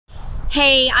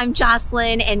Hey, I'm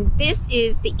Jocelyn, and this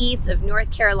is the Eats of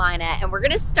North Carolina, and we're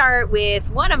gonna start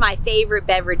with one of my favorite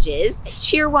beverages,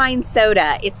 Cheerwine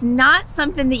soda. It's not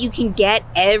something that you can get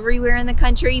everywhere in the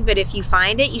country, but if you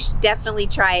find it, you should definitely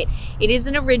try it. It is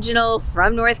an original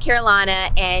from North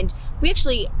Carolina, and we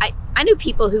actually, I know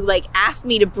people who ask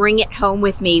me to bring it home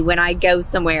with me when I go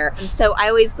somewhere, and so I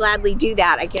always gladly do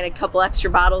that. I get a couple extra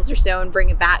bottles or so and bring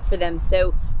it back for them.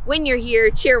 So when you're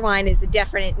here, Cheerwine is a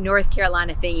definite North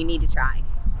Carolina thing you need to try.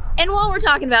 And while we're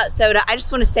talking about soda, I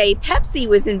just want to say Pepsi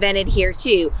was invented here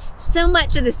too. So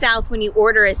much of the South, when you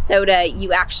order a soda,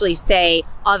 you actually say,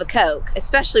 I'll have a Coke,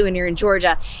 especially when you're in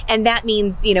Georgia. And that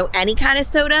means, any kind of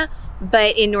soda.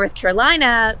 But in North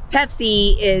Carolina,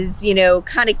 Pepsi is,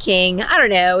 kind of king. I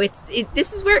don't know,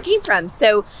 this is where it came from.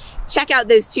 So check out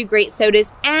those two great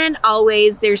sodas, and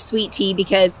always there's sweet tea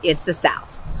because it's the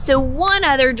South. So one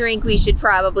other drink we should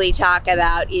probably talk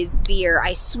about is beer.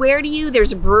 I swear to you,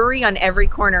 there's a brewery on every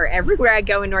corner everywhere I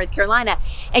go in North Carolina,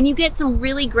 and you get some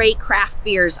really great craft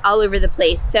beers all over the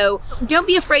place. So don't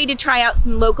be afraid to try out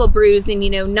some local brews and,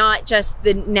 not just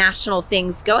the national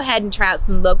things. Go ahead and try out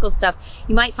some local stuff.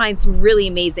 You might find some really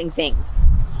amazing things.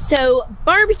 So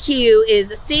barbecue is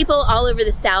a staple all over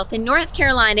the South, and North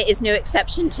Carolina is no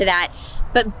exception to that.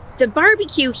 But the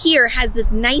barbecue here has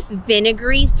this nice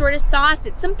vinegary sort of sauce.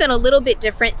 It's something a little bit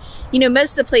different.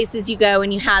 Most of the places you go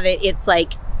and you have it, it's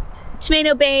like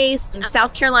tomato based.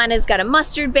 South Carolina's got a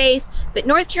mustard base, but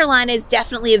North Carolina is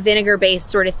definitely a vinegar based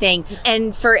sort of thing.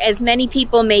 And for as many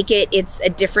people make it, it's a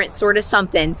different sort of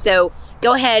something. So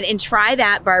go ahead and try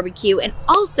that barbecue. And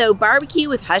also barbecue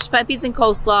with hush puppies and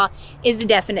coleslaw is a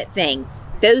definite thing.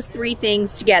 Those three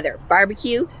things together: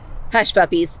 barbecue, hush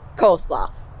puppies,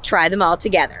 coleslaw. Try them all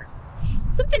together.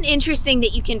 Something interesting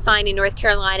that you can find in North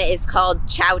Carolina is called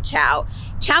chow chow.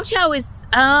 Chow chow is,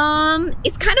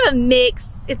 it's kind of a mix.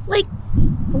 It's like,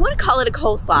 I want to call it a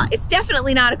coleslaw. It's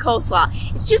definitely not a coleslaw.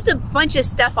 It's just a bunch of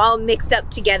stuff all mixed up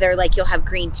together. Like you'll have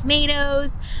green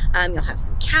tomatoes, you'll have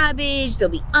some cabbage,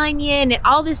 there'll be onion, and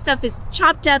all this stuff is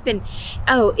chopped up, and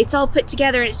it's all put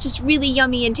together, and it's just really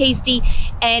yummy and tasty.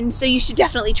 And so you should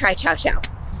definitely try chow chow.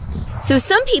 So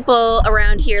some people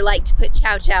around here like to put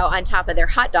chow chow on top of their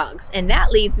hot dogs, and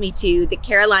that leads me to the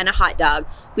Carolina hot dog,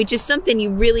 which is something you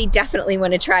really definitely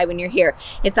want to try when you're here.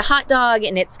 It's a hot dog,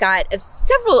 and it's got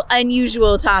several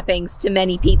unusual toppings to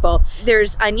many people.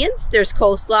 There's onions, there's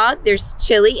coleslaw, there's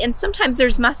chili, and sometimes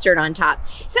there's mustard on top.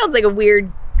 It sounds like a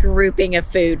weird grouping of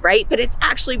food, right? But it's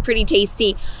actually pretty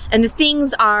tasty. And the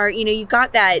things are, you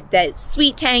got that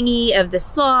sweet tangy of the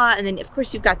slaw, and then of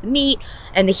course you've got the meat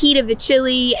and the heat of the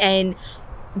chili, and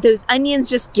those onions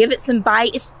just give it some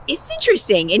bite. It's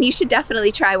interesting, and you should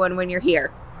definitely try one when you're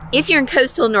here. If you're in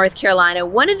coastal North Carolina,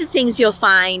 one of the things you'll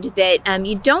find that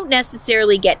you don't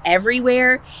necessarily get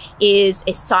everywhere is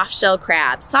a soft shell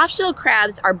crab. Soft shell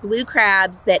crabs are blue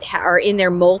crabs that are in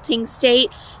their molting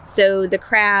state. So the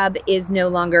crab is no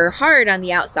longer hard on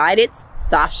the outside, it's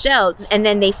soft shelled. And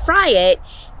then they fry it,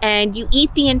 and you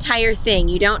eat the entire thing.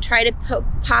 You don't try to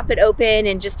pop it open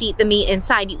and just eat the meat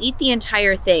inside. You eat the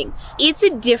entire thing. It's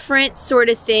a different sort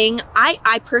of thing.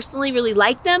 I personally really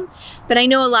like them, but I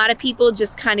know a lot of people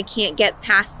just kind of can't get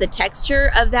past the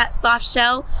texture of that soft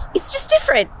shell. It's just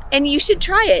different, and you should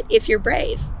try it if you're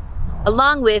brave.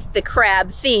 Along with the crab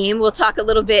theme, we'll talk a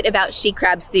little bit about she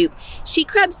crab soup. She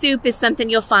crab soup is something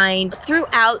you'll find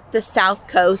throughout the south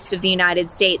coast of the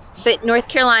United States, but North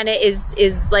Carolina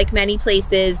is like many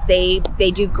places. They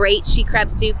do great she crab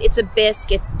soup. It's a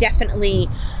bisque. It's definitely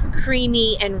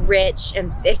creamy and rich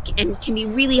and thick and can be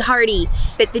really hearty.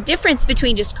 But the difference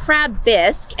between just crab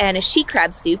bisque and a she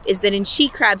crab soup is that in she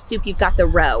crab soup you've got the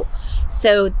roe.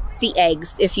 So the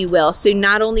eggs, if you will. So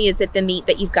not only is it the meat,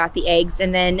 but you've got the eggs,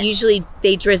 and then usually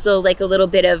they drizzle like a little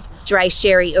bit of dry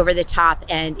sherry over the top,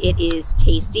 and it is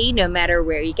tasty no matter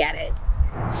where you get it.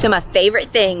 So my favorite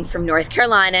thing from North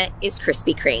Carolina is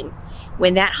Krispy Kreme.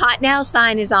 When that hot now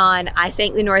sign is on, I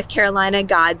thank the North Carolina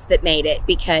gods that made it,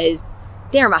 because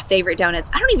they're my favorite donuts.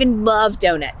 I don't even love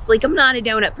donuts. I'm not a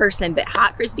donut person, but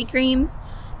hot Krispy Kremes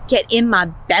get in my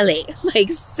belly,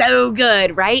 so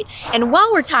good, right? And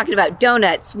while we're talking about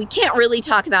donuts, we can't really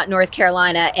talk about North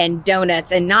Carolina and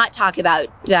donuts and not talk about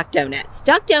Duck Donuts.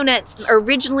 Duck Donuts are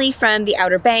originally from the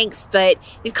Outer Banks, but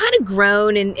they've kind of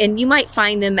grown, and you might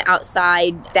find them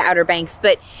outside the Outer Banks,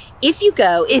 but if you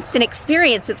go, it's an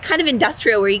experience. It's kind of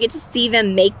industrial, where you get to see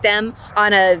them make them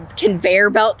on a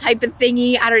conveyor belt type of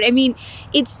thingy.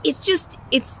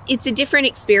 It's a different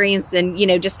experience than,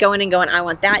 just going and going, I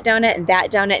want that donut and that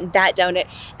donut and that donut.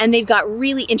 And they've got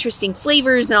really interesting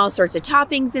flavors and all sorts of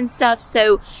toppings and stuff.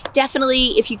 So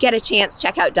definitely, if you get a chance,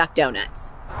 check out Duck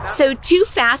Donuts. So 2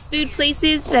 fast food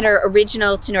places that are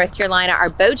original to North Carolina are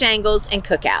Bojangles and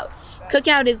Cookout.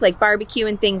 Cookout is like barbecue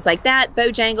and things like that.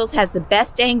 Bojangles has the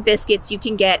best dang biscuits you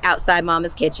can get outside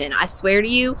Mama's kitchen. I swear to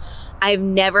you, I've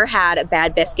never had a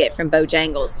bad biscuit from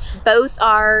Bojangles. Both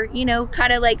are, you know,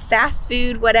 kind of like fast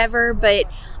food, whatever, but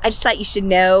I just thought you should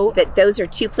know that those are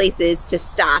 2 places to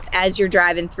stop as you're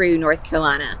driving through North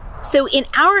Carolina. So in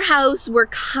our house, we're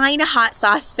kind of hot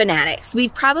sauce fanatics.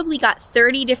 We've probably got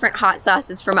 30 different hot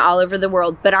sauces from all over the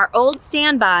world, but our old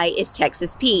standby is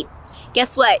Texas Pete.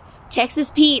 Guess what?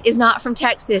 Texas Pete is not from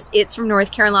Texas, it's from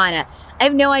North Carolina. I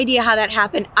have no idea how that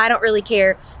happened. I don't really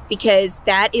care, because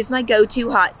that is my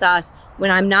go-to hot sauce when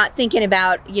I'm not thinking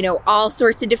about, you know, all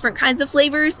sorts of different kinds of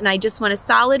flavors and I just want a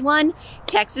solid one.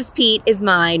 Texas Pete is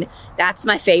mine. That's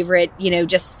my favorite, you know,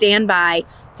 just stand by.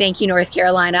 Thank you, North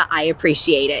Carolina. I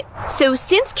appreciate it. So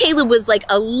since Caleb was like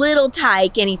a little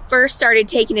tyke and he first started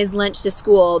taking his lunch to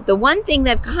school, the one thing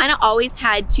that I've kind of always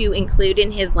had to include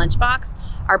in his lunchbox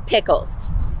are pickles,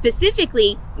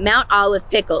 specifically Mount Olive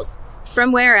pickles.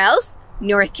 From where else?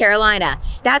 North Carolina.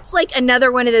 That's like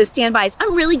another one of those standbys.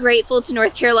 I'm really grateful to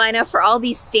North Carolina for all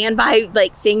these standby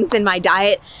like things in my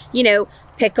diet, you know,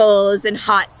 pickles and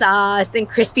hot sauce and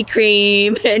Krispy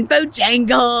Kreme and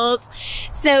Bojangles.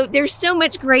 So there's so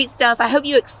much great stuff. I hope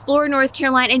you explore North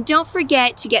Carolina, and don't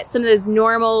forget to get some of those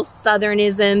normal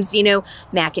Southernisms, you know,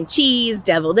 mac and cheese,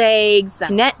 deviled eggs,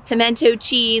 net pimento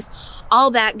cheese,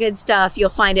 all that good stuff. You'll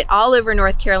find it all over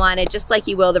North Carolina, just like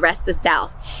you will the rest of the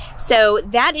South. So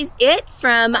that is it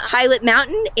from Highland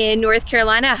Mountain in North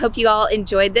Carolina. I hope you all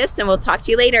enjoyed this, and we'll talk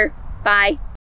to you later. Bye.